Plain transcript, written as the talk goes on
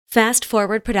Fast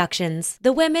Forward Productions.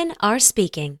 The women are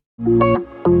speaking.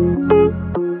 You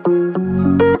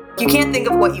can't think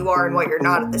of what you are and what you're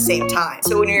not at the same time.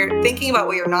 So when you're thinking about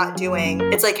what you're not doing,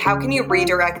 it's like, how can you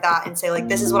redirect that and say, like,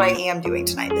 this is what I am doing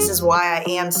tonight. This is why I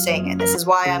am staying in. This is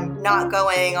why I'm not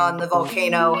going on the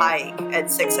volcano hike at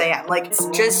 6 a.m. Like, it's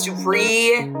just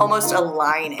almost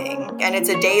aligning. And it's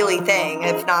a daily thing,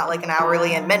 if not like an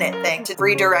hourly and minute thing, to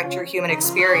redirect your human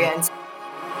experience.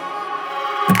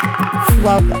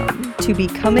 Welcome to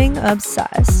Becoming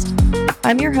Obsessed.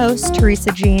 I'm your host,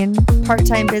 Teresa Jean,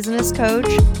 part-time business coach,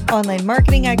 online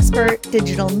marketing expert,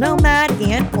 digital nomad,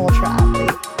 and ultra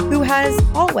athlete who has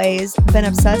always been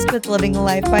obsessed with living a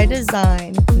life by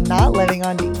design, not living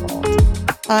on default.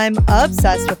 I'm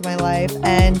obsessed with my life,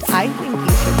 and I think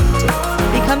you should be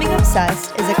too. Becoming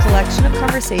Obsessed is a collection of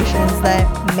conversations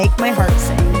that make my heart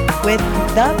sing with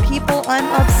the people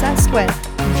I'm obsessed with.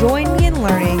 Join me in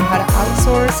learning how to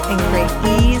outsource and create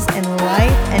ease in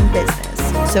life and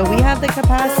business so we have the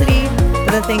capacity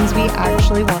for the things we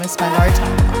actually want to spend our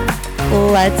time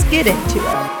on. Let's get into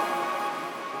it.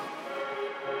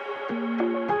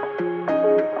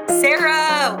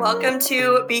 Sara, welcome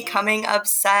to Becoming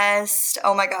Obsessed.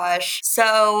 Oh my gosh.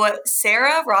 So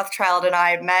Sara Rothschild and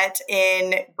I met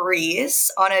in Greece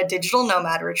on a digital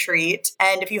nomad retreat.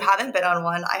 And if you haven't been on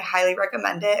one, I highly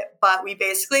recommend it. But we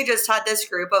basically just had this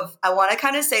group of, I want to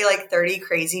kind of say like 30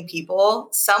 crazy people.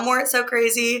 Some weren't so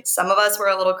crazy. Some of us were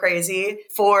a little crazy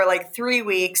for like 3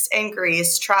 weeks in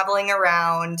Greece, traveling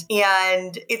around.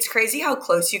 And it's crazy how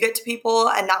close you get to people.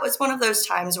 And that was one of those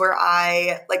times where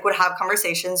I like would have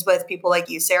conversations with people like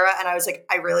you, Sara, and I was like,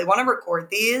 I really want to record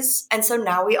these. And so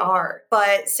now we are.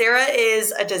 But Sara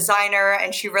is a designer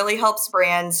and she really helps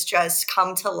brands just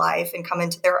come to life and come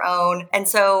into their own. And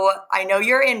so I know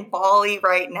you're in Bali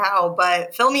right now,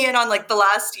 but fill me in on like the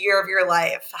last year of your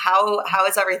life. How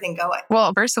is everything going?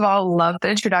 Well, first of all, love the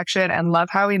introduction and love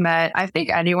how we met. I think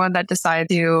anyone that decides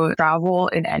to travel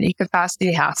in any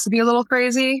capacity has to be a little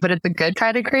crazy, but it's a good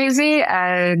kind of crazy.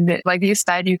 And like you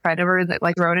said, you kind of were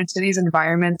like thrown into these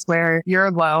environments where you're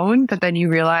alone, but then you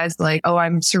realize like, oh,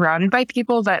 I'm surrounded by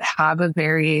people that have a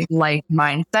very like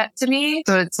mindset to me.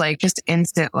 So it's like just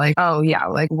instant, like, oh yeah,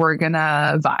 like we're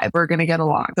gonna vibe, we're gonna get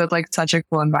along. So it's like such a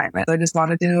cool environment. So I just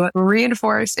wanted to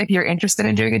reinforce, if you're interested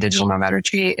in doing a digital nomad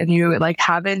retreat and you like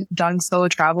haven't done solo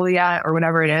travel yet or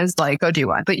whatever it is, like go do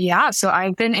one. But yeah, so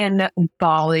I've been in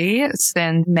Bali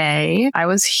since May. I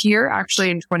was here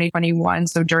actually in 2021,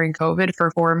 so during COVID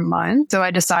for 4 months. So I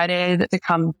decided to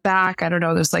come back. I don't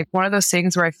know, there's like one of those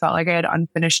things where I felt like I had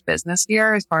unfinished business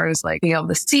here as far as like being able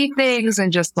to see things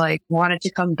and just like wanted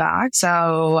to come back.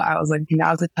 So I was like,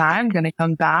 now's the time. I'm going to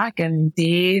come back and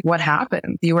see what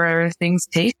happens, see where things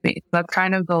take me. So that's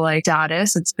kind of the like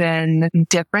status. It's been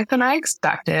different than I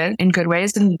expected in good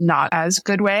ways and not as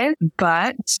good ways,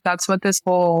 but that's what this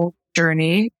whole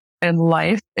journey and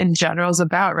life in general is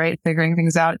about, right? Figuring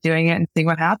things out, doing it and seeing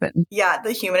what happens. Yeah,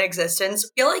 the human existence.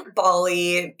 I feel like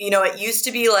Bali, it used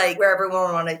to be like where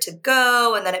everyone wanted to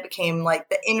go, and then it became like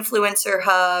the influencer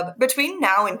hub. Between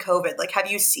now and COVID, like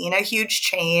have you seen a huge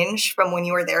change from when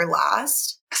you were there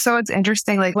last? So it's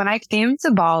interesting. Like when I came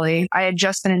to Bali, I had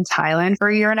just been in Thailand for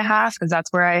a year and a half because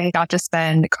that's where I got to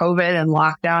spend COVID and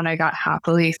lockdown. I got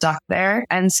happily stuck there.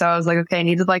 And so I was like, okay, I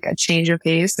needed like a change of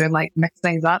pace and like mix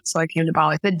things up. So I came to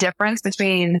Bali. The difference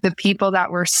between the people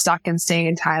that were stuck and staying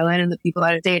in Thailand and the people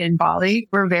that stayed in Bali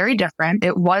were very different.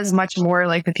 It was much more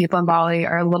like the people in Bali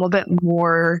are a little bit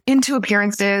more into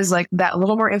appearances, like that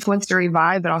little more influencery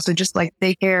vibe, but also just like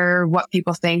they care what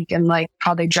people think and like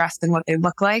how they dress and what they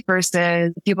look like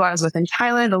versus people I was with in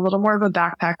Thailand, a little more of a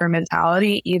backpacker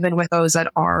mentality, even with those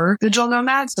that are digital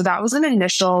nomads. So that was an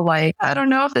initial, like, I don't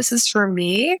know if this is for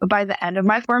me. But by the end of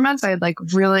my 4 months, I had like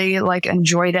really like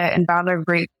enjoyed it and found a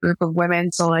great group of women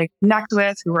to like connect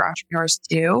with who were entrepreneurs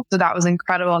too. So that was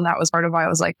incredible. And that was part of why I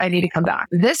was like, I need to come back.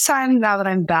 This time, now that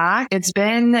I'm back, it's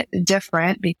been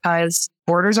different because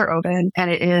borders are open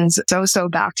and it is so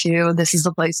back to this is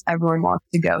the place everyone wants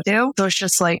to go to. So it's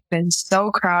just like been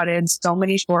so crowded, so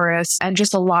many tourists and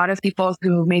just a lot of people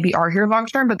who maybe are here long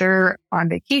term, but they're on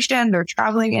vacation, they're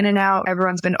traveling in and out.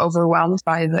 Everyone's been overwhelmed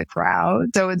by the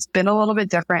crowd. So it's been a little bit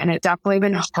different and it's definitely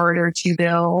been harder to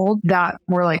build that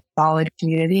more like solid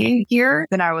community here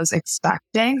than I was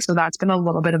expecting. So that's been a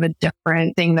little bit of a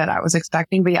different thing that I was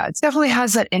expecting. But yeah, it definitely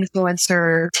has that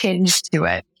influencer tinge to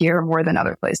it here more than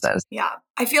other places. Yeah.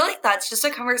 I feel like that's just a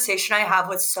conversation I have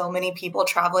with so many people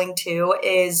traveling too,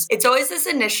 is it's always this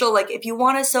initial, like, if you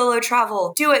want to solo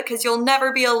travel, do it because you'll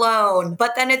never be alone.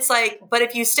 But then it's like, but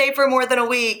if you stay for more than a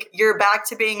week, you're back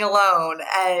to being alone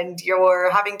and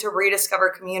you're having to rediscover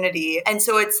community. And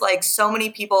so it's like so many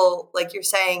people, like you're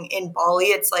saying in Bali,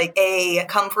 it's like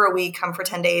come for a week, come for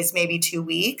 10 days, maybe 2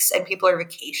 weeks, and people are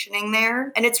vacationing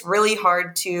there. And it's really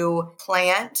hard to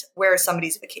plant where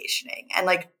somebody's vacationing and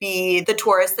like be the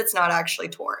tourist that's not actually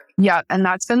touring. Yeah. And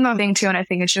that's been the thing too. And I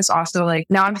think it's just also like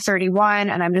now I'm 31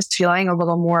 and I'm just feeling a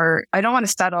little more, I don't want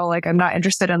to settle. Like I'm not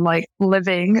interested in like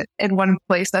living in one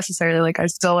place necessarily. Like I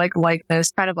still like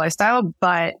this kind of lifestyle,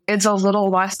 but it's a little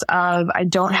less of, I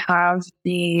don't have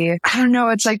I don't know,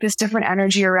 it's like this different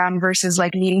energy around versus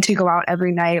like needing to go out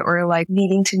every night or like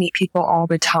needing to meet people all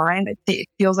the time. It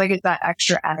feels like it's that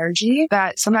extra energy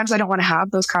that sometimes I don't want to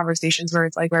have those conversations where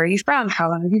it's like, where are you from? How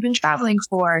long have you been traveling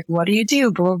for? What do you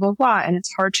do? Blah, blah, blah. And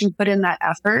it's hard to put in that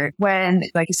effort when,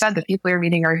 like you said, the people you're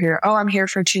meeting are here. Oh, I'm here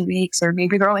for 2 weeks, or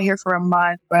maybe they're only here for a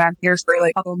month, but I'm here for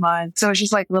like a couple months. So it's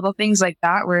just like little things like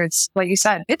that where it's, like you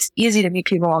said, it's easy to meet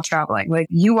people while traveling. Like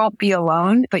you won't be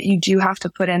alone, but you do have to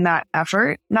put in that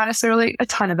effort, not necessarily a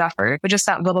ton of effort, but just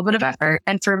that little bit of effort.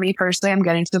 And for me personally, I'm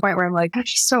getting to the point where I'm like, I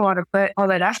just don't want to put all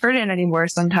that effort in anymore.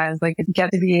 Sometimes like it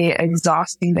gets to be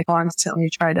exhausting to constantly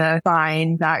try to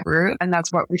find that group. And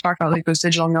that's what we talked about. Like those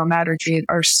digital nomad retreats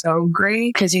are so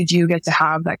great because you do get to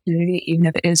have that community, even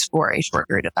if it is for a short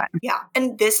period of time. Yeah.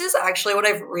 And this is actually what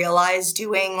I've realized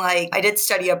doing. Like I did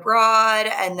study abroad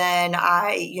and then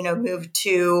I, moved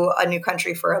to a new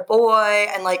country for a boy.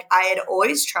 And like I had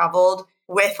always traveled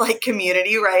with like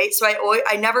community, right? So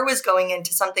I never was going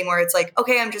into something where it's like,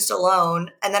 okay, I'm just alone.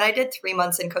 And then I did 3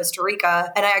 months in Costa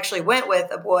Rica and I actually went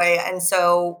with a boy. And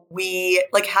so we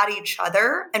like had each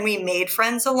other and we made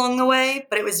friends along the way,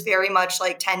 but it was very much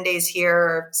like 10 days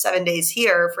here, 7 days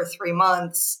here for 3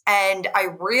 months. And I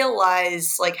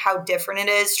realized like how different it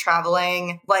is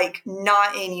traveling, like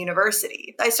not in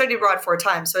university. I studied abroad 4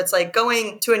 times. So it's like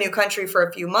going to a new country for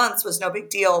a few months was no big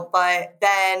deal. But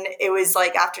then it was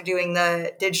like after doing the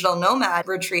digital nomad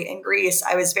retreat in Greece,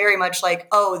 I was very much like,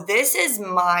 oh, this is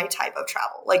my type of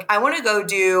travel. Like I want to go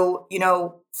do,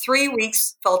 3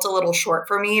 weeks felt a little short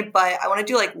for me, but I want to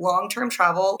do like long-term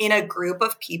travel in a group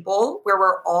of people where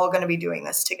we're all going to be doing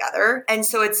this together. And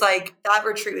so it's like that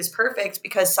retreat was perfect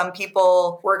because some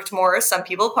people worked more, some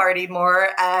people partied more,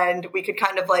 and we could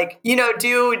kind of like,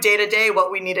 do day to day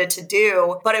what we needed to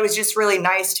do. But it was just really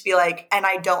nice to be like, and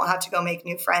I don't have to go make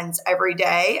new friends every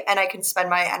day. And I can spend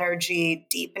my energy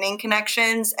deepening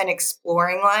connections and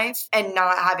exploring life and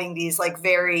not having these like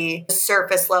very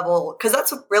surface level, because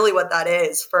that's really what that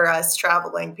is for us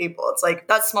traveling people. It's like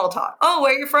that small talk. Oh,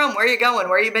 where are you from? Where are you going?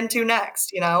 Where you been to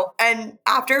next? And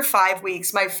after 5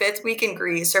 weeks, my 5th week in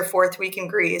Greece or 4th week in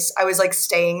Greece, I was like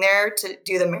staying there to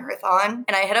do the marathon.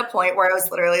 And I hit a point where I was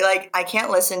literally like, I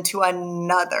can't listen to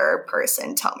another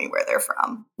person tell me where they're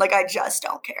from. Like, I just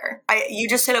don't care. You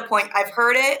just hit a point. I've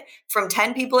heard it from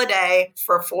 10 people a day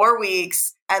for 4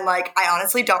 weeks. And like, I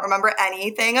honestly don't remember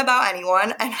anything about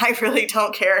anyone and I really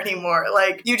don't care anymore.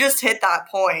 Like you just hit that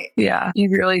point. Yeah, you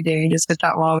really do. You just hit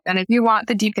that wall. And if you want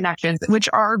the deep connections, which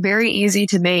are very easy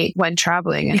to make when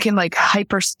traveling, you can like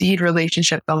hyper speed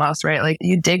relationships almost, right? Like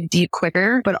you dig deep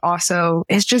quicker, but also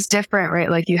it's just different, right?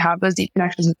 Like you have those deep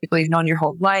connections with people you've known your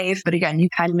whole life. But again, you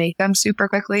can make them super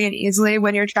quickly and easily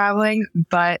when you're traveling.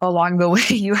 But along the way,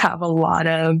 you have a lot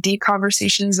of deep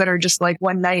conversations that are just like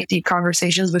one night deep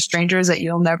conversations with strangers that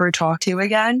you'll never talk to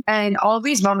again. And all of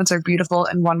these moments are beautiful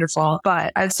and wonderful.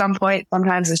 But at some point,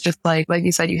 sometimes it's just like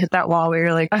you said, you hit that wall where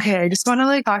you're like, okay, I just want to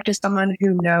like talk to someone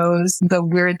who knows the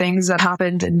weird things that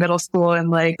happened in middle school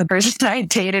and like the person I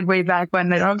dated way back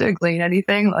when. I don't have to explain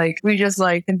anything. Like we just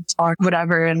like can talk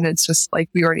whatever. And it's just like,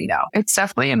 we already know. It's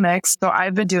definitely a mix. So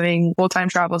I've been doing full-time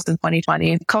travel since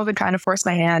 2020. COVID kind of forced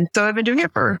my hand. So I've been doing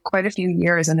it for quite a few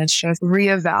years and it's just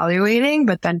reevaluating.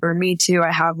 But then for me too,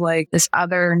 I have like this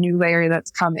other new layer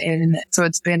that's come in. So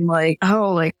it's been like,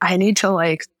 oh, like I need to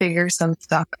like figure some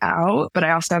stuff out. But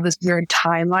I also have this weird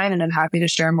timeline and I'm happy to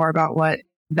share more about what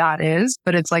that is.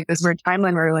 But it's like this weird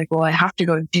timeline where you're like, well, I have to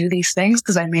go do these things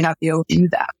because I may not be able to do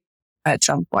that at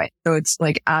some point. So it's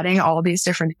like adding all these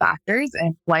different factors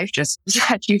and life just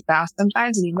at you fast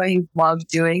sometimes. And even though you love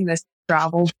doing this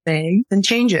travel thing and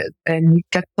changes and you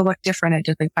get to look different at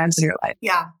different times in your life.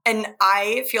 Yeah. And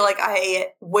I feel like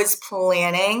I was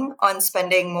planning on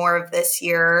spending more of this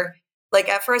year Like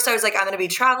at first I was like, I'm going to be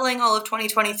traveling all of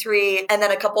 2023. And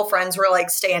then a couple friends were like,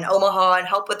 stay in Omaha and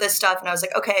help with this stuff. And I was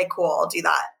like, okay, cool, I'll do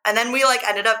that. And then we like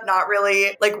ended up not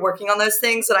really like working on those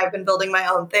things, and I've been building my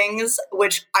own things,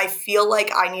 which I feel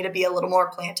like I need to be a little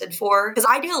more planted for. Because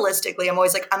idealistically, I'm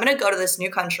always like, I'm going to go to this new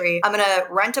country. I'm going to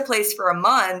rent a place for a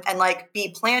month and like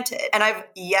be planted. And I've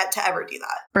yet to ever do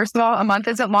that. First of all, a month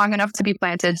isn't long enough to be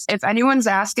planted. If anyone's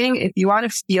asking, if you want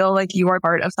to feel like you are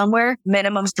part of somewhere,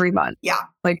 minimum's 3 months. Yeah.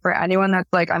 Like for anyone that's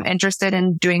like, I'm interested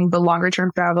in doing the longer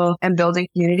term travel and building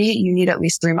community, you need at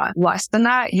least 3 months. Less than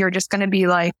that, you're just going to be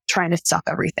like trying to stuff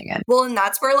everything in. Well, and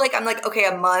that's where like, I'm like, okay,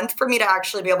 a month for me to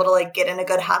actually be able to like get in a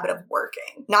good habit of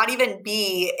working, not even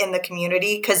be in the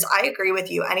community. Cause I agree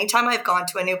with you. Anytime I've gone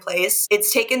to a new place,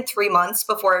 it's taken 3 months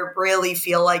before I really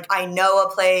feel like I know a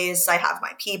place. I have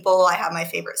my people, I have my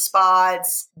favorite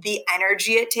spots. The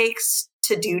energy it takes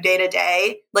to do day to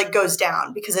day like goes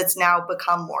down because it's now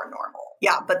become more normal.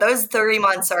 Yeah, but those 3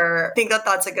 months I think that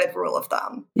that's a good rule of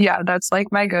thumb. Yeah, that's like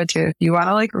my go-to. If you want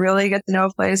to like really get to know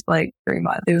a place, like 3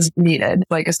 months is needed.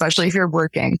 Like, especially if you're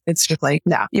working, it's just like,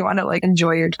 no, you want to like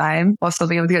enjoy your time while still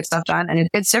being able to get stuff done. And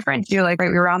it's different too. Like, right,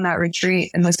 we were on that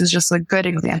retreat, and this is just a good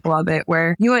example of it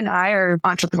where you and I are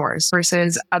entrepreneurs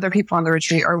versus other people on the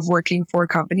retreat are working for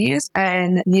companies,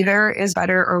 and neither is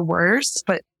better or worse,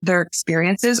 but their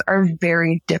experiences are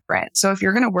very different. So if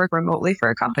you're going to work remotely for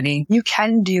a company, you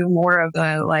can do more of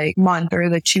the like month or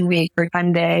the 2 week or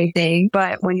 10-day thing.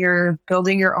 But when you're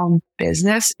building your own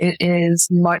business, it is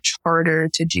much harder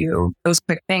to do those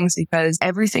quick things because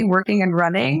everything working and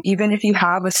running, even if you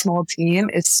have a small team,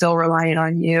 is still reliant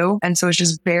on you. And so it's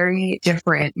just very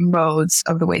different modes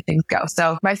of the way things go.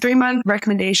 So my 3-month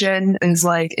recommendation is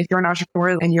like, if you're an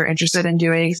entrepreneur and you're interested in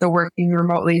doing the working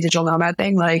remotely digital nomad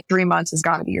thing, like 3 months has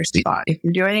got to be your sweet spot. If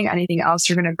you're doing anything else,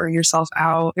 you're going to burn yourself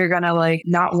out. You're going to like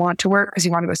not want to work because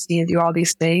you want to go see and do all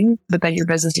these things, but then your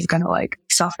business is going to like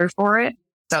suffer for it.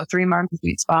 So 3 months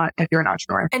sweet spot if you're an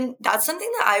entrepreneur. And that's something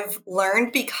that I've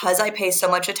learned because I pay so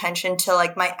much attention to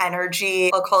like my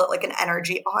energy. I'll call it like an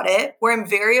energy audit, where I'm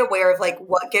very aware of like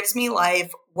what gives me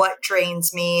life, what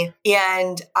drains me.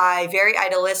 And I very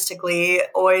idealistically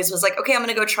always was like, okay, I'm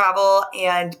going to go travel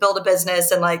and build a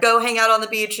business and like go hang out on the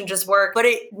beach and just work. But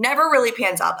it never really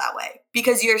pans out that way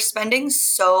because you're spending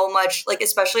so much, like,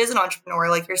 especially as an entrepreneur,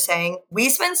 like you're saying, we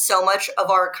spend so much of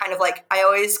our kind of like, I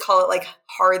always call it like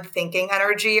hard thinking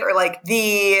energy or like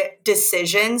the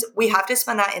decisions. We have to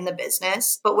spend that in the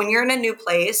business. But when you're in a new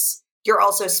place, you're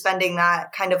also spending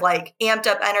that kind of like amped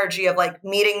up energy of like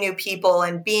meeting new people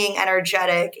and being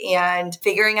energetic and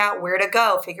figuring out where to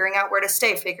go, figuring out where to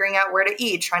stay, figuring out where to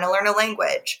eat, trying to learn a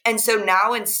language. And so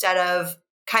now instead of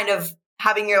kind of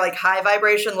having your like high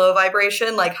vibration, low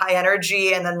vibration, like high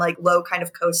energy and then like low kind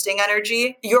of coasting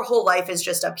energy, your whole life is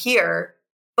just up here,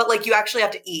 but like you actually have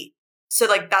to eat. So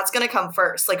like that's going to come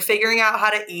first, like figuring out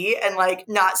how to eat and like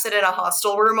not sit in a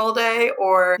hostel room all day,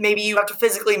 or maybe you have to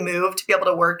physically move to be able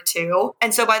to work too.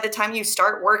 And so by the time you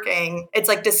start working, it's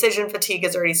like decision fatigue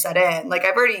is already set in. Like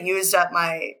I've already used up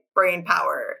my brain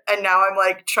power and now I'm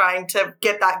like trying to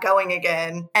get that going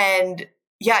again. And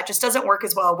yeah, it just doesn't work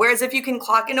as well. Whereas if you can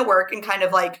clock into work and kind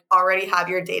of like already have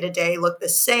your day-to-day look the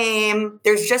same,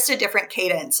 there's just a different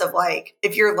cadence of like,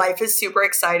 if your life is super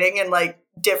exciting and like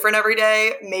different every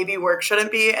day, maybe work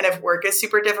shouldn't be. And if work is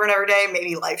super different every day,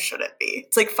 maybe life shouldn't be.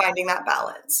 It's like finding that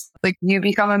balance. Like you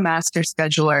become a master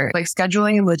scheduler, like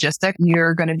scheduling and logistics,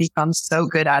 you're going to become so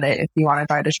good at it if you want to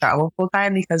try to travel full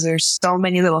time because there's so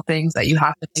many little things that you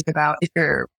have to think about if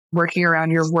you're working around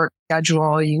your work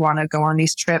schedule, you want to go on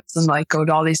these trips and like go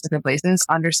to all these different places,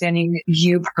 understanding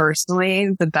you personally,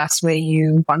 the best way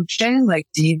you function. Like,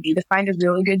 do you need to find a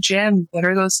really good gym? What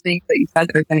are those things that you said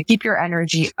that are going to keep your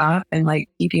energy up and like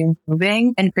keep you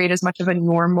moving and create as much of a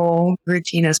normal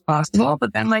routine as possible?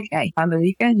 But then like, hey, on the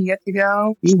weekend, you get to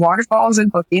go do waterfalls and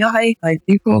volcano hike, like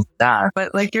do cool stuff.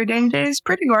 But like your day-to-day is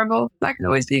pretty normal. It's not going to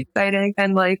always be exciting.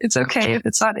 And like, it's okay if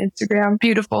it's on Instagram,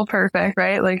 beautiful, perfect,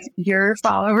 right? Like your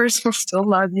followers will still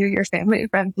love you. Your family and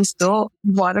friends will still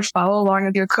want to follow along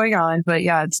with what's going on. But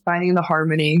yeah, it's finding the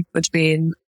harmony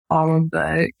between all of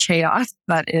the chaos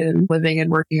that is living and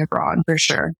working abroad for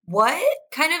sure. What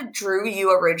kind of drew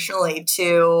you originally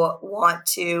to want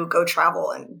to go travel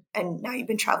and now you've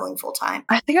been traveling full time?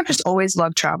 I think I've just always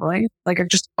loved traveling. Like I've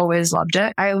just always loved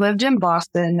it. I lived in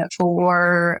Boston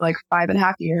for like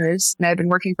 5.5 years and I'd been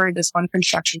working for this one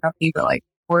construction company for like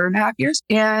 4.5 years.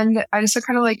 And I just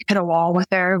kind of like hit a wall with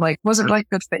there, like wasn't like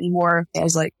good fit anymore. I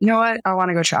was like, you know what? I want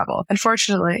to go travel.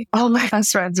 Unfortunately, all my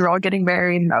best friends were all getting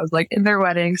married and I was like in their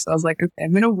wedding. So I was like, okay,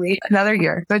 I'm going to wait another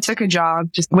year. So I took a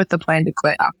job just with the plan to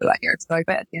quit after that year. So I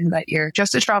quit at the end of that year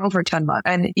just to travel for 10 months.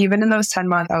 And even in those 10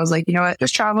 months, I was like, you know what?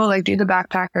 Just travel, like do the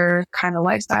backpacker kind of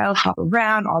lifestyle, hop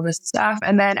around, all this stuff.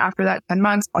 And then after that 10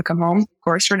 months, I'll come home, of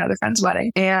course, for another friend's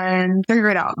wedding and figure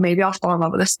it out. Maybe I'll fall in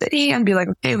love with the city and be like,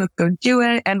 okay, let's go do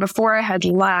it. And before I had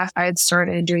left, I had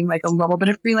started doing like a little bit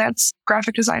of freelance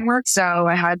graphic design work. So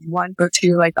I had one go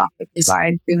to like graphic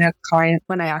design freelance client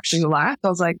when I actually left. I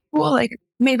was like, cool, like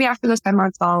maybe after those 10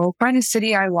 months, I'll find a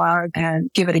city I love and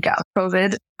give it a go.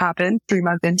 COVID happened 3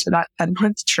 months into that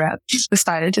 10-month trip,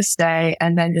 decided to stay.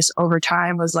 And then just over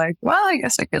time was like, well, I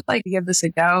guess I could like give this a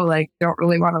go. Like, don't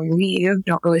really want to leave.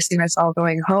 Don't really see myself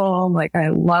going home. Like, I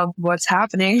love what's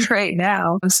happening right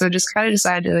now. So just kind of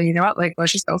decided to, you know what, like,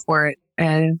 let's just go for it.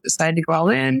 And decided to go all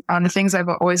in on the things I've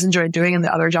always enjoyed doing in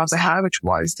the other jobs I had, which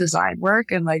was design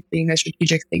work and like being a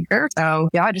strategic thinker. So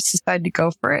yeah, I just decided to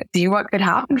go for it, see what could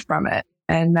happen from it.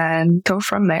 And then go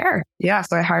from there. Yeah.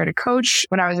 So I hired a coach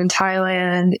when I was in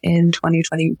Thailand in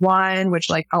 2021, which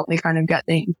like helped me kind of get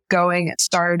things going and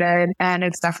started. And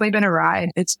it's definitely been a ride.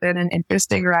 It's been an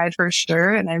interesting ride for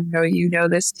sure. And I know you know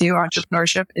this too.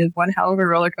 Entrepreneurship is one hell of a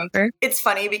roller coaster. It's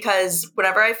funny because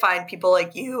whenever I find people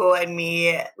like you and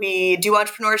me, we do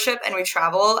entrepreneurship and we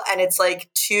travel. And it's like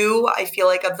two, I feel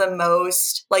like, of the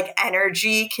most like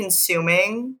energy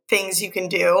consuming things you can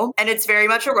do. And it's very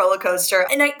much a roller coaster.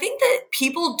 And I think that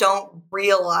people don't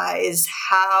realize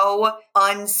how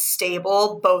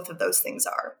unstable both of those things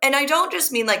are. And I don't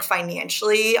just mean like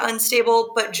financially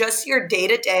unstable, but just your day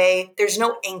to day. There's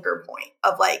no anchor point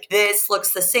of like, this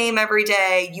looks the same every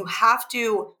day. You have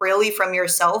to really from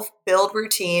yourself build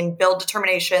routine, build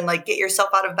determination, like get yourself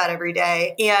out of bed every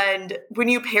day. And when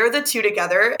you pair the two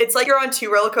together, it's like you're on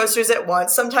two roller coasters at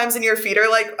once. Sometimes in your feet are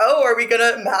like, oh, are we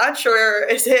going to match? Or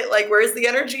is it like, where's the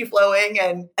energy flowing?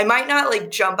 And I might not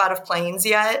like jump out of planes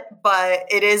yet, but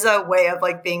it is a way of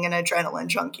like being an adrenaline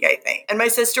junkie, I think. And my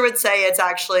sister would say it's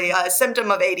actually a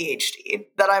symptom of ADHD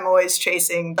that I'm always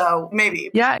chasing, though maybe.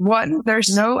 Yeah. One,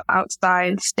 there's no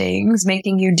outside things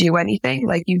making you do anything.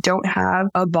 Like you don't have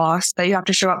a boss that you have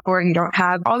to show up for. You don't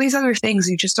have all these other things.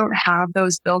 You just don't have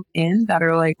those built in that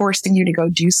are like forcing you to go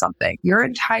do something. Your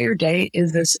entire day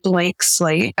is this blank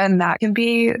slate. And that can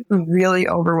be really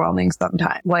overwhelming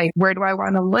sometimes. Like, where do I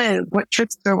want to live? What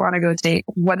trips do I want to go take?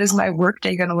 What is my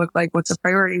workday going to look like? What's a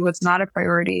priority? What's not a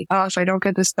priority? Oh, if I don't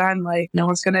get this done, like no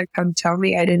one's going to come tell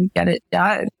me I didn't get it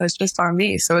done. It's just on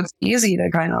me. So it's easy to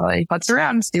kind of like putz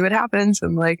around, see what happens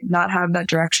and like not have that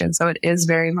direction. So it is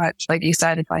very much, like you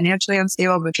said, financially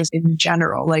unstable, but just in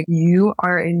general, like you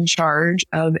are in charge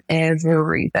of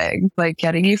everything, like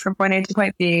getting you from point A to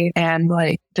point B and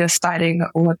like deciding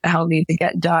what the hell needs to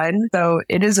get done. So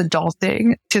it is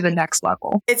adulting to the next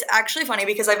level. It's actually funny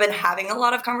because I've been having a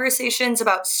lot of conversations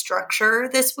about structure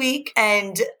this week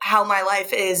and how my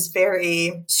life is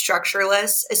very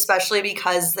structureless, especially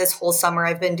because this whole summer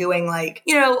I've been doing like,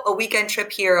 you know, a weekend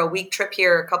trip here, a week trip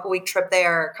here, a couple week trip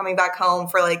there, coming back home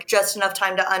for like just enough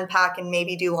time to unpack and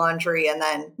maybe do laundry. And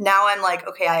then now I'm like,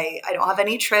 okay, I don't have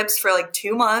any trips for like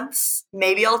 2 months.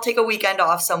 Maybe I'll take a weekend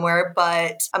off somewhere,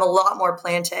 but I'm a lot more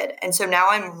planted. And so now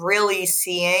I'm really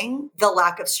seeing the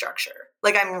lack of structure.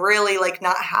 Like I'm really like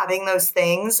not having those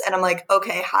things. And I'm like,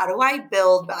 okay, how do I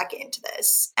build back into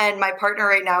this? And my partner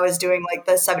right now is doing like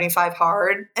the 75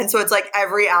 hard. And so it's like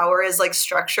every hour is like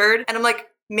structured. And I'm like,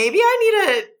 maybe I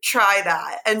need to try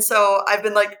that. And so I've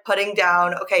been like putting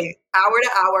down, okay, hour to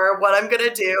hour, what I'm going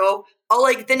to do. I'll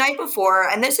like the night before,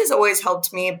 and this has always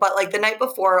helped me, but like the night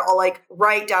before, I'll like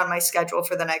write down my schedule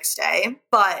for the next day.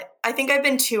 But I think I've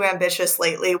been too ambitious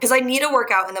lately because I need to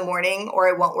work out in the morning or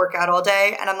I won't work out all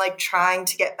day. And I'm like trying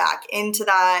to get back into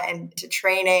that and to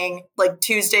training. Like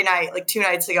Tuesday night, like 2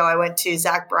 nights ago, I went to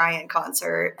Zach Bryan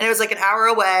concert and it was like an hour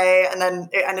away. And then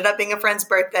it ended up being a friend's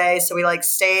birthday. So we like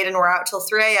stayed and we're out till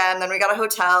 3 a.m. Then we got a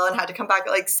hotel and had to come back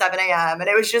at like 7 a.m. And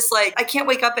it was just like, I can't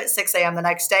wake up at 6 a.m. the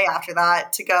next day after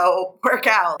that to go work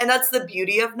out. And that's the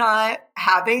beauty of not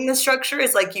having the structure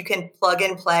is like you can plug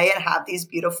and play and have these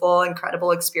beautiful,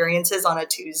 incredible experiences on a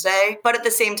Tuesday. But at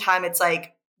the same time, it's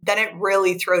like, then it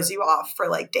really throws you off for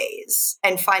like days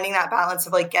and finding that balance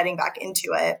of like getting back into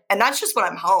it. And that's just when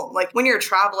I'm home. Like when you're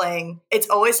traveling, it's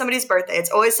always somebody's birthday.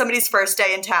 It's always somebody's first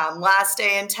day in town, last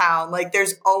day in town. Like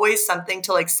there's always something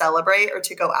to like celebrate or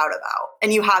to go out about.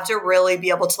 and you have to really be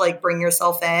able to like bring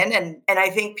yourself in. And I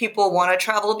think people want to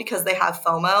travel because they have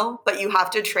FOMO, but you have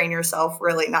to train yourself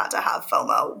really not to have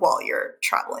FOMO while you're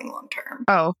traveling long term.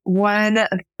 Oh,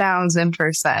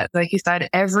 1000%. Like you said,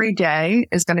 every day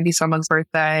is going to be someone's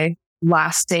birthday.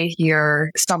 Last day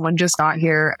here, someone just got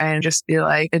here, and just be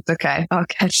like, it's okay. I'll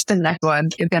catch the next one.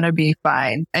 It's going to be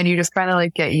fine. And you just kind of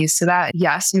like get used to that.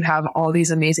 Yes, you have all these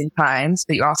amazing times,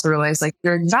 but you also realize like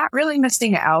you're not really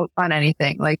missing out on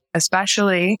anything. Like,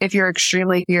 especially if you're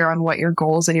extremely clear on what your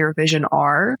goals and your vision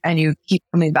are, and you keep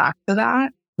coming back to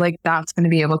that. Like that's going to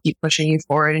be able to keep pushing you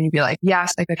forward. And you'd be like,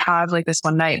 yes, I could have like this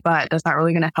one night, but that's not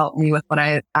really going to help me with what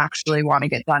I actually want to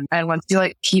get done. And once you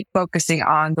like keep focusing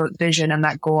on the vision and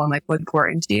that goal and like what's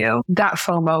important to you, that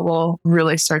FOMO will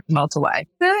really start to melt away.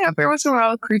 Yeah, every once in a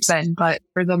while it creeps in, but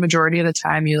for the majority of the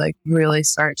time, you like really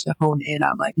start to hone in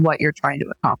on like what you're trying to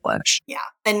accomplish. Yeah.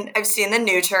 And I've seen the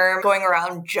new term going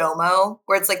around JOMO,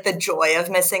 where it's like the joy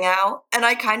of missing out. And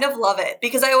I kind of love it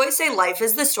because I always say life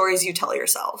is the stories you tell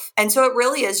yourself. And so it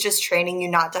really is just training you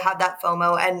not to have that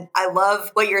FOMO. And I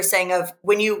love what you're saying of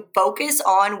when you focus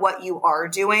on what you are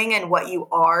doing and what you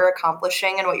are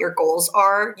accomplishing and what your goals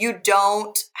are, you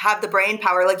don't have the brain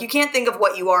power. Like you can't think of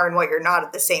what you are and what you're not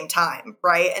at the same time,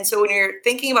 right? And so when you're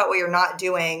thinking about what you're not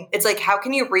doing, it's like, how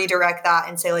can you redirect that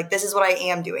and say like, this is what I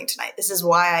am doing tonight. This is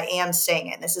why I am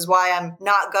staying in. This is why I'm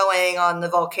not going on the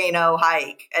volcano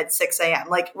hike at 6 a.m.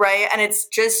 Like, right? And it's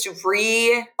just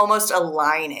almost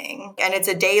aligning. And it's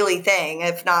a daily thing,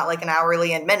 if not like an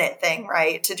hourly and minute thing,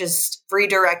 right? To just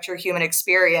redirect your human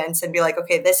experience and be like,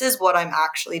 okay, this is what I'm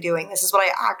actually doing. This is what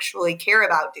I actually care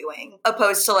about doing,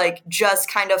 opposed to like just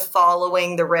kind of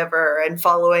following the river and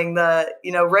following the,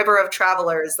 river of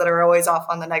travelers that are always off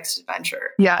on the next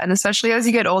adventure. Yeah. And especially as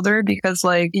you get older, because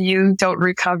like you don't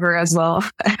recover as well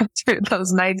after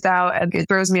those nights out, and it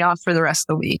throws me off for the rest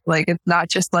of the week. Like it's not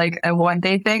just like a one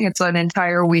day thing. It's an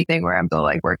entire week thing where I'm still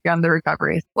like working on the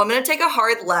recovery. Well, I'm going to take a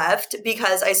hard left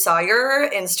because I saw your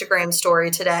Instagram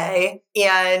story today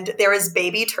and there was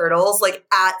baby turtles like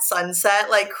at sunset,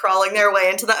 like crawling their way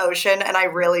into the ocean. And I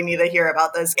really need to hear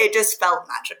about this. It just felt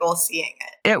magical seeing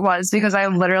it. It was because I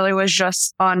literally was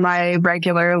just on my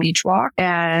regular beach walk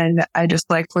and I just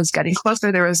like was getting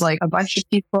closer. There was like a bunch of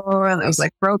people and it was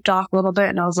like roped off a little bit.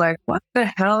 And I was like, what the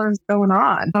hell is going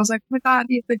on? I was like, oh my God,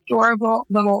 these adorable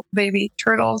little baby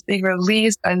turtles being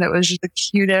released. And it was just the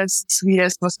cutest,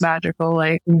 sweetest, most magical,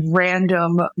 like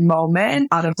random moment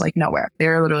out of like nowhere.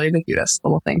 They're literally the cutest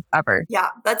little things ever. Yeah,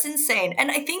 that's insane.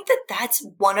 And I think that that's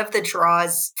one of the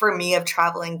draws for me of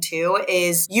traveling too,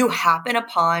 is you happen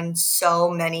upon so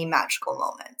many magical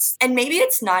moments. And maybe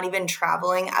it's not even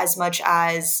traveling as much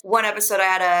as one episode I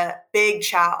had a big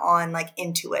chat on like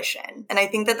intuition. And I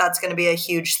think that that's going to be a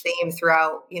huge theme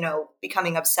throughout,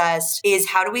 becoming obsessed, is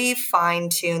how do we fine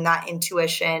tune that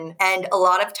intuition? And a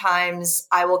lot of times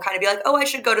I will kind of be like, oh, I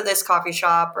should go to this coffee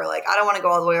shop, or like, I don't want to go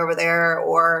all the way over there,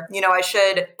 or, I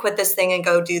should quit this thing and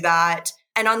go do that.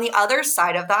 And on the other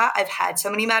side of that, I've had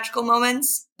so many magical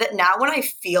moments that now when I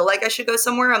feel like I should go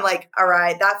somewhere, I'm like, all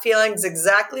right, that feeling's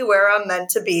exactly where I'm meant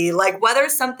to be. Like whether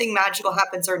something magical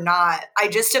happens or not, I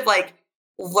just have like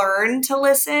learned to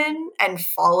listen and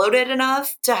followed it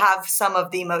enough to have some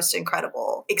of the most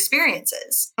incredible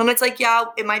experiences. And it's like, yeah,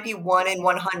 it might be 1 in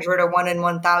 100 or 1 in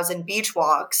 1,000 beach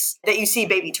walks that you see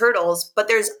baby turtles, but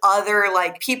there's other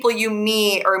like people you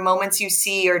meet or moments you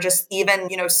see, or just even,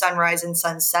 sunrise and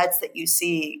sunsets that you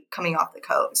see coming off the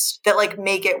coast that like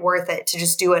make it worth it to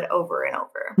just do it over and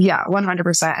over. Yeah,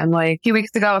 100%. And like a few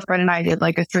weeks ago, a friend and I did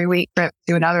like a 3-week trip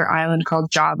to another island called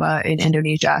Java in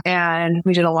Indonesia. And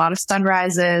we did a lot of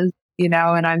sunrises,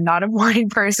 and I'm not a morning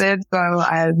person, so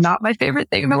I'm not my favorite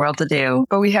thing in the world to do.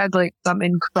 But we had like some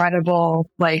incredible,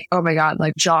 like, oh my God,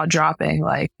 like jaw dropping,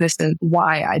 like this is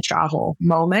why I travel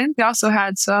moments. We also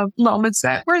had some moments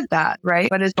that weren't that, right?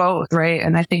 But it's both, right?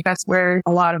 And I think that's where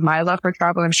a lot of my love for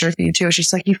travel, I'm sure for you too, is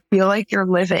just like you feel like you're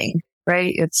living.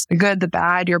 Right? It's the good, the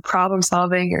bad, you're problem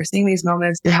solving, you're seeing these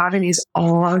moments, you're having these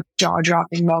all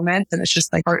jaw-dropping moments, and it's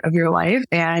just like part of your life,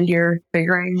 and you're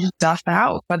figuring stuff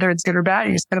out, whether it's good or bad,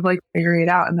 you're just kind of like figuring it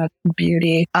out. And that's the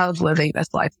beauty of living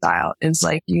this lifestyle, is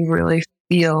like you really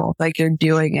feel like you're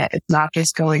doing it. It's not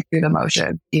just going through the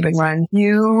motion, even when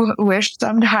you wish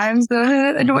sometimes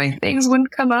the annoying things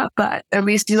wouldn't come up, but at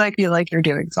least you like feel like you're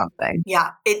doing something. Yeah,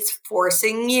 it's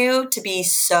forcing you to be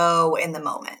so in the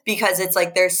moment, because it's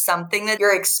like there's something that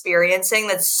you're experiencing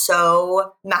that's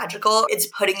so magical. It's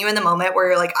putting you in the moment where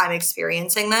you're like, I'm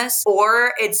experiencing this,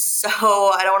 or it's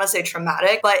so, I don't want to say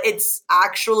traumatic, but it's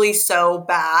actually so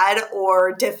bad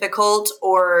or difficult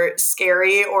or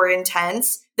scary or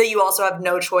intense that you also have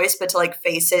no choice but to like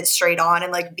face it straight on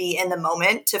and like be in the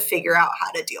moment to figure out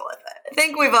how to deal with it. I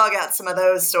think we've all got some of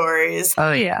those stories.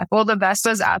 Oh, yeah. Well, the best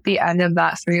was at the end of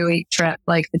that 3-week trip.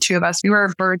 Like the two of us, we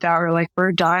were burnt out. We're like,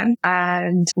 we're done.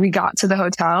 And we got to the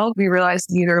hotel. We realized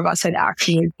neither of us had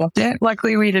actually booked it.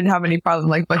 Luckily, we didn't have any problem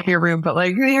like booking your room, but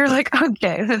like we were like,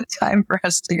 okay, it's time for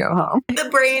us to go home. The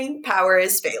brain power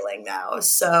is failing now.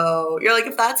 So you're like,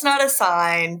 if that's not a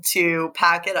sign to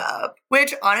pack it up,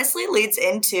 which honestly leads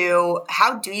into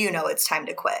how do you know it's time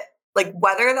to quit? Like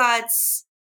whether that's,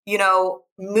 you know,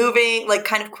 moving, like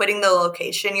kind of quitting the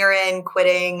location you're in,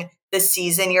 quitting the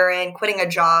season you're in, quitting a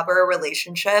job or a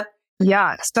relationship.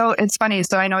 Yeah. So it's funny.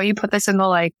 So I know you put this in the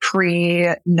like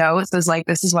pre-notes as like,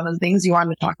 this is one of the things you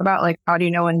wanted to talk about. Like, how do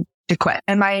you know when to quit?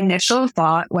 And my initial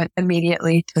thought went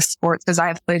immediately to sports because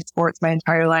I've played sports my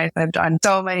entire life. I've done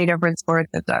so many different sports.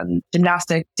 I've done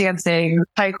gymnastics, dancing,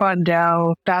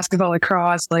 taekwondo, basketball,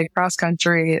 lacrosse, like cross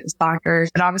country, soccer,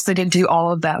 and obviously didn't do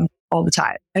all of them all the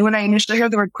time. And when I initially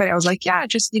heard the word quit, I was like, yeah,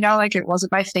 just, you know, like it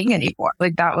wasn't my thing anymore.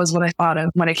 Like that was what I thought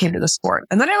of when it came to the sport.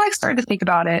 And then I like started to think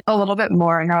about it a little bit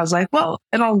more. And I was like, well,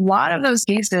 in a lot of those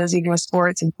cases, even with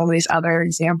sports and some of these other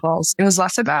examples, it was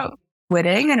less about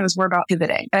quitting and it was more about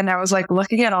pivoting. And I was like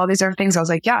looking at all these other things. I was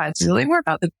like, yeah, it's really more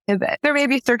about the pivot. There may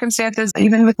be circumstances,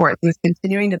 even with sports, with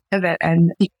continuing to pivot and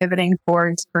keep pivoting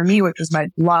towards, for me, which was my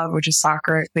love, which is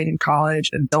soccer. I played in college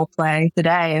and still play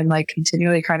today and like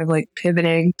continually kind of like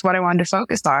pivoting to what I wanted to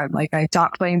focus on. Like I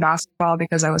stopped playing basketball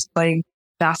because I was playing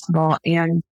basketball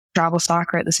and travel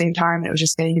soccer at the same time. And it was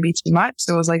just getting to be too much.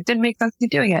 So it was like, didn't make sense to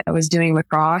keep doing it. I was doing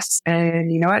lacrosse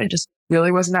and you know what? It just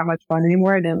really wasn't that much fun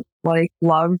anymore. I didn't like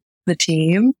love the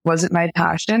team, wasn't my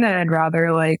passion, and I'd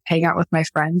rather like hang out with my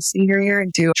friends senior year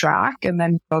and do track and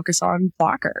then focus on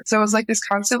soccer. So it was like this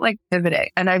constant like pivoting.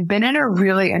 And I've been in a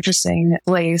really interesting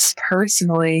place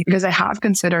personally because I have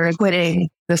considered quitting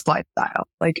this lifestyle.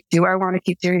 Like, do I want to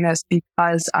keep doing this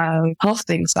because of health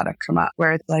things that have come up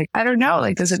where it's like, I don't know,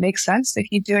 like, does it make sense to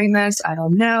keep doing this? I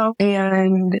don't know.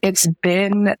 And it's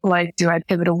been like, do I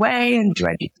pivot away and do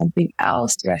I do something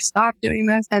else? Do I stop doing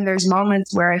this? And there's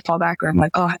moments where I fall back where I'm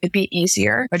like, oh, it'd be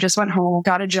easier. I just went home,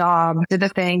 got a job, did the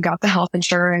thing, got the health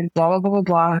insurance, blah, blah, blah, blah,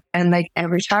 blah. And like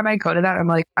every time I go to that, I'm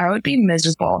like, I would be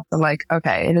miserable. So like,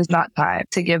 okay, it is not time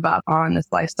to give up on this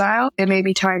lifestyle. It may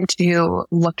be time to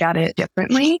look at it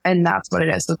differently. And that's what it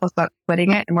is. So it's less about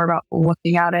quitting it and more about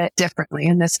looking at it differently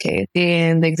in this case.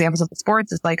 In the examples of the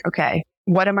sports, it's like, okay,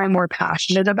 what am I more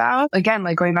passionate about? Again,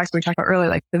 like going back to what we talked about earlier,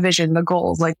 like the vision, the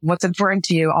goals, like what's important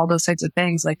to you, all those types of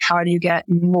things. Like how do you get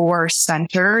more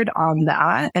centered on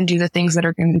that and do the things that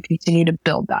are going to continue to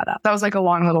build that up? That was like a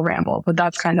long little ramble, but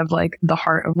that's kind of like the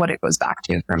heart of what it goes back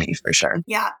to for me, for sure.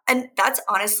 Yeah. And that's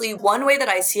honestly one way that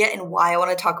I see it and why I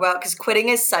want to talk about, because quitting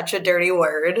is such a dirty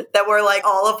word that we're like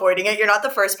all avoiding it. You're not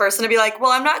the first person to be like,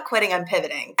 well, I'm not quitting, I'm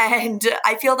pivoting. And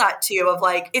I feel that too of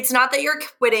like, it's not that you're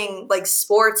quitting like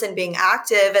sports and being active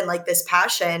and like this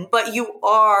passion, but you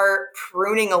are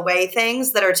pruning away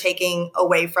things that are taking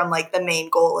away from like the main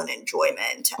goal and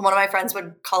enjoyment. One of my friends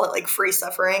would call it like free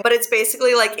suffering, but it's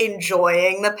basically like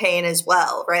enjoying the pain as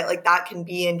well, right? Like that can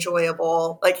be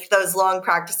enjoyable, like those long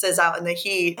practices out in the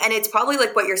heat. And it's probably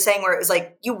like what you're saying, where it was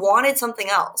like you wanted something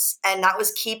else and that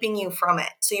was keeping you from it.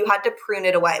 So you had to prune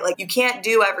it away. Like you can't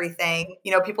do everything.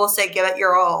 You know, people say give it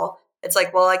your all. It's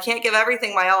like, well, I can't give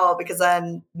everything my all because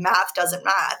then math doesn't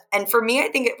math. And for me, I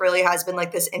think it really has been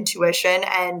like this intuition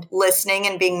and listening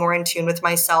and being more in tune with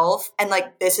myself. And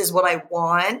like, this is what I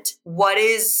want. What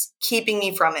is keeping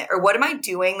me from it? Or what am I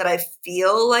doing that I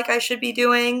feel like I should be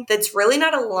doing that's really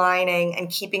not aligning and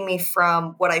keeping me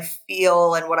from what I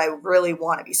feel and what I really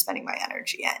want to be spending my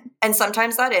energy in? And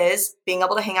sometimes that is being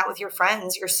able to hang out with your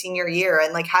friends your senior year,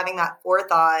 and like having that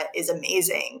forethought is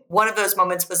amazing. One of those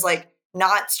moments was like,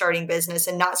 not starting business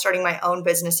and not starting my own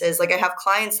businesses. Like I have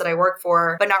clients that I work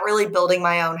for, but not really building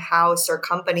my own house or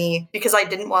company because I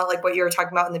didn't want, like what you were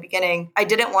talking about in the beginning, I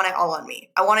didn't want it all on me.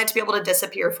 I wanted to be able to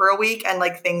disappear for a week and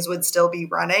like things would still be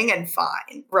running and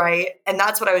fine, right? And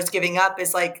that's what I was giving up,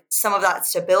 is like some of that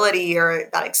stability or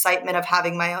that excitement of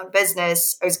having my own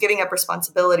business. I was giving up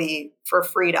responsibility for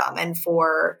freedom and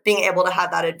for being able to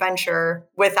have that adventure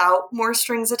without more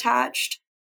strings attached.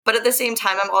 But at the same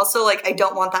time, I'm also like, I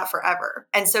don't want that forever.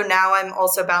 And so now I'm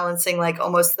also balancing like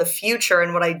almost the future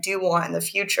and what I do want in the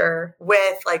future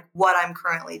with like what I'm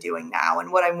currently doing now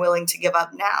and what I'm willing to give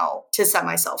up now to set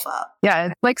myself up.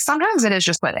 Yeah. Like sometimes it is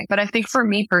just quitting. But I think for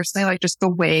me personally, like just the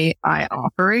way I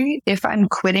operate, if I'm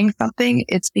quitting something,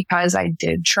 it's because I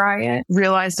did try it,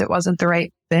 realized it wasn't the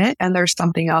right fit and there's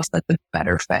something else that's a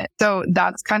better fit. So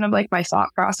that's kind of like my thought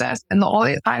process. And the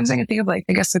only times I can think of, like,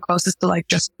 I guess the closest to like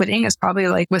just quitting is probably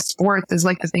like with sports is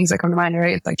like the things that come to mind,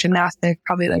 right? It's like gymnastics,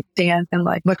 probably like dance and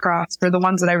like lacrosse for the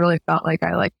ones that I really felt like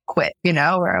I like quit,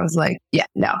 where I was like, yeah,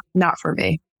 no, not for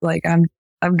me. Like I'm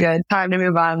good. Time to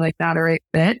move on. Like not a right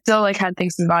fit. Still like had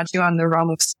things to move on to on the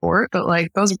realm of sport, but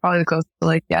like those are probably the closest to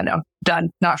like, yeah, no, done.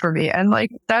 Not for me. And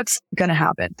like, that's going to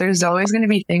happen. There's always going to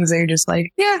be things that you're just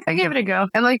like, yeah, I give it a go.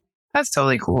 And like, that's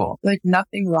totally cool. Like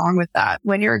nothing wrong with that.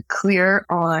 When you're clear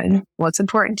on what's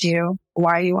important to you,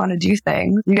 why you want to do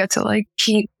things, you get to like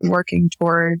keep working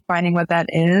toward finding what that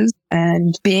is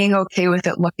and being okay with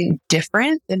it looking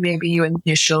different than maybe you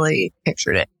initially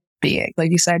pictured it being.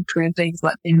 Like you said, prune things,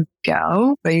 let things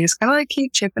go, but you just kind of like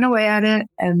keep chipping away at it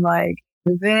and like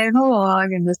moving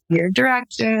along in this weird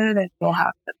direction, and you'll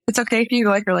have to. It's okay if you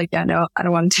like are like, yeah, no, I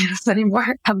don't want to do this anymore.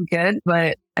 I'm good.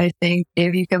 But I think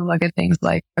if you can look at things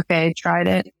like, okay, tried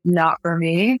it, not for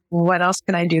me. What else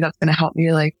can I do that's going to help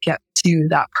me like get to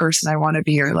that person I want to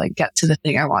be, or like get to the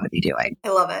thing I want to be doing? I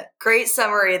love it. Great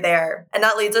summary there. And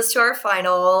that leads us to our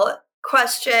final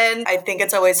question. I think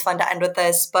it's always fun to end with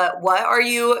this, but what are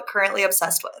you currently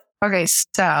obsessed with? Okay,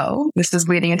 so this is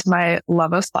leading into my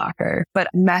love of soccer, but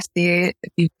Messi,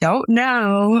 if you don't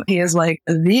know, he is like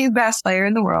the best player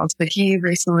in the world, but he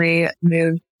recently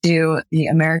moved to the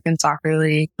American Soccer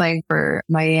League playing for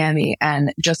Miami,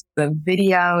 and just the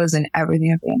videos and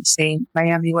everything have been insane.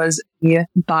 Miami was the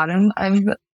bottom of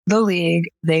the league.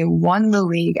 They won the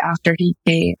league after he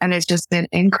came, and it's just been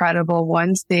incredible.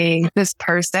 One seeing this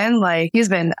person, like he's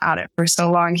been at it for so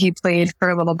long. He played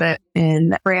for a little bit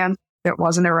in France. It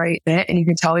wasn't a right fit, and you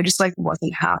can tell he just like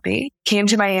wasn't happy. Came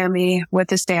to Miami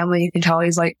with his family. You can tell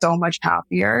he's like so much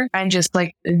happier, and just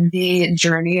like the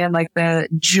journey and like the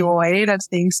joy that's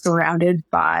being surrounded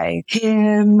by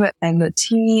him and the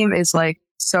team is like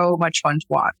so much fun to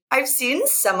watch. I've seen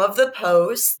some of the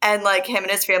posts and like him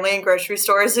and his family in grocery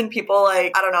stores and people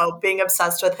like, I don't know, being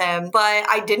obsessed with him, but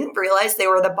I didn't realize they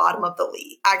were the bottom of the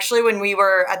league. Actually, when we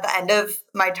were at the end of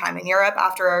my time in Europe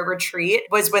after our retreat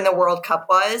was when the World Cup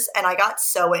was, and I got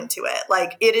so into it.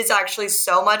 Like it is actually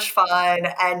so much fun.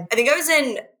 And I think I was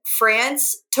in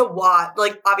France to watch,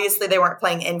 like obviously they weren't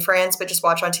playing in France, but just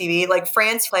watch on TV. Like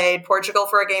France played Portugal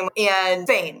for a game and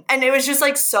Spain. And it was just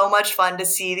like so much fun to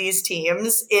see these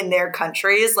teams in their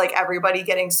countries, like everybody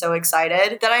getting so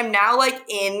excited that I'm now like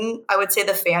in, I would say,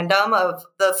 the fandom of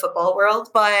the football world.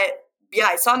 But yeah,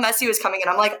 I saw Messi was coming and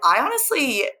I'm like,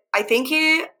 I think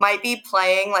he might be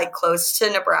playing like close to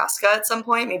Nebraska at some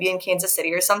point, maybe in Kansas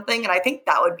City or something. And I think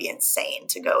that would be insane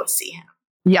to go see him.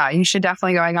 Yeah, you should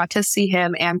definitely go. I got to see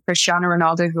him and Cristiano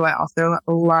Ronaldo, who I also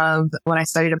love when I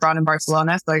studied abroad in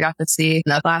Barcelona. So I got to see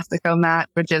the Clasico match,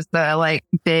 which is the like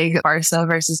big Barca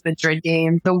versus Madrid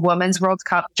game. The Women's World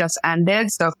Cup just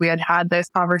ended. So if we had had this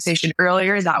conversation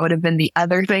earlier, that would have been the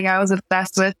other thing I was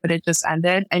obsessed with, but it just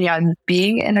ended. And yeah,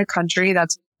 being in a country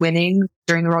that's winning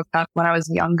during the World Cup. When I was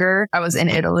younger, I was in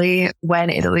Italy when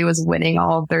Italy was winning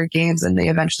all of their games and they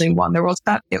eventually won the World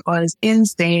Cup. It was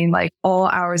insane. Like all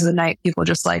hours of the night, people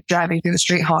just like driving through the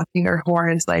street, honking their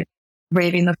horns, like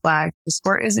waving the flag. The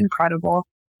sport is incredible.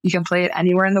 You can play it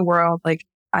anywhere in the world. Like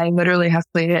I literally have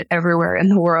played it everywhere in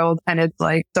the world and it's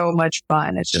like so much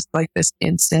fun. It's just like this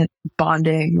instant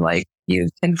bonding. Like you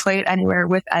can play it anywhere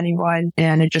with anyone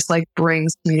and it just like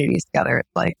brings communities together. It's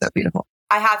like so beautiful.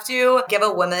 I have to give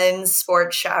a women's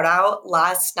sports shout out.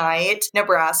 Last night,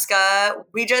 Nebraska,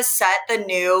 we just set the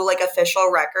new like official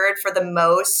record for the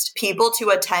most people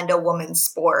to attend a women's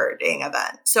sporting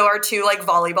event. So our two like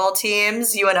volleyball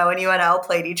teams, UNO and UNL,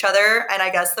 played each other. And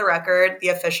I guess the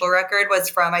official record was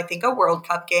from, I think, a World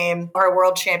Cup game or a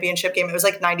World Championship game. It was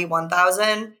like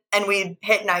 91,000. And we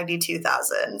hit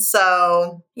 92,000.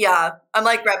 So yeah, I'm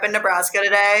like repping Nebraska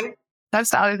today.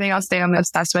 That's the other thing I'll say I'm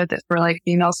obsessed with for like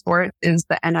female sports is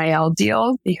the NIL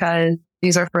deal, because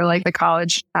these are for like the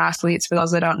college athletes, for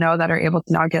those that don't know, that are able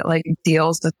to now get like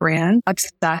deals with brands.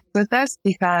 Obsessed with this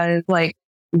because like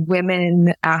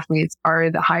women athletes are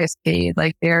the highest paid.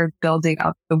 Like they're building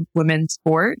up the women's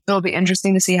sport. It'll be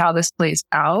interesting to see how this plays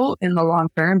out in the long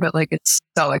term, but like it's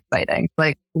so exciting.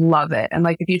 Like love it. And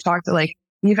like if you talk to like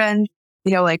even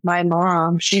like my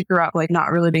mom, she grew up like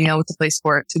not really being able to play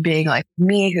sports to being like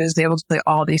me, who's able to play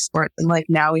all these sports. And like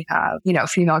now we have,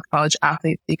 female college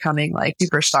athletes becoming like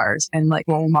superstars and like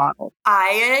role models.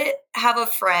 I have a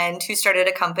friend who started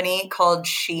a company called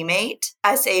Shemate,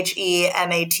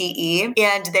 SHEMATE,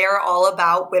 and they're all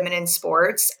about women in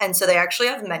sports. And so they actually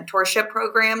have mentorship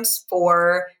programs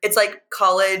it's like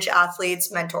college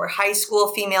athletes mentor high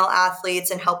school female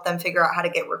athletes and help them figure out how to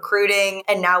get recruiting.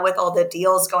 And now with all the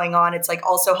deals going on, it's like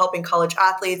also helping college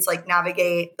athletes like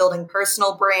navigate building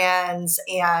personal brands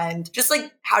and just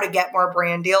like how to get more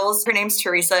brand deals. Her name's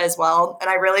Teresa as well. And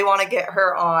I really want to get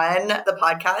her on the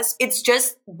podcast. It's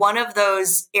just one of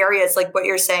those areas, like what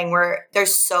you're saying, where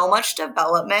there's so much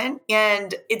development,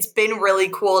 and it's been really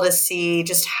cool to see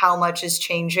just how much is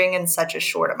changing in such a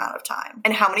short amount of time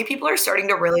and how many people are starting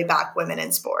to really back women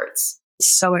in sports.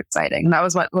 So exciting. That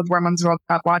was what with Women's World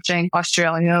Cup, watching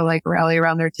Australia like rally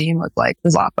around their team looked like. It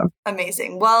was awesome.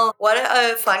 Amazing. Well, what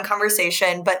a fun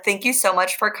conversation, but thank you so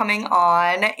much for coming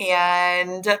on.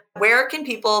 And where can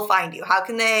people find you? How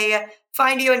can they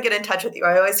find you and get in touch with you?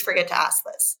 I always forget to ask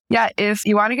this. Yeah, if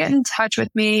you want to get in touch with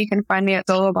me, you can find me at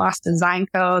Solo Boss Design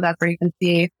Co. That's where you can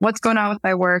see what's going on with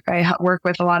my work. I work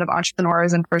with a lot of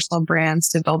entrepreneurs and personal brands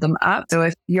to build them up. So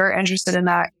if you're interested in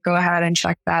that, go ahead and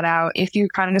check that out. If you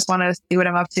kind of just want to see what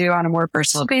I'm up to on a more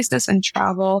personal basis and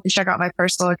travel, check out my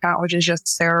personal account, which is just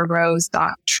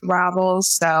sararose.travel.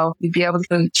 So you'd be able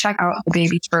to check out the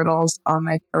baby turtles on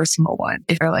my personal one.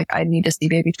 If you're like, I need to see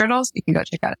baby turtles, you can go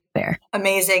check out there.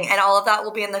 Amazing. And all of that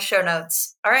will be in the show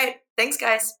notes. All right. Thanks,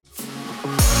 guys.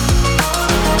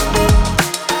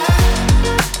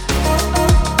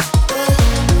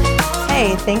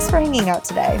 Hey, thanks for hanging out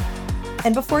today.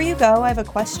 And before you go, I have a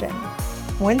question.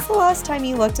 When's the last time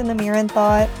you looked in the mirror and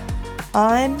thought,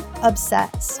 I'm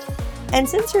obsessed? And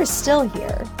since you're still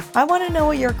here, I want to know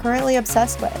what you're currently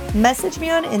obsessed with. Message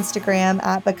me on Instagram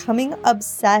at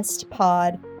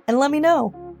becomingobsessedpod and let me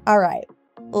know. All right,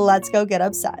 let's go get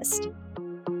obsessed.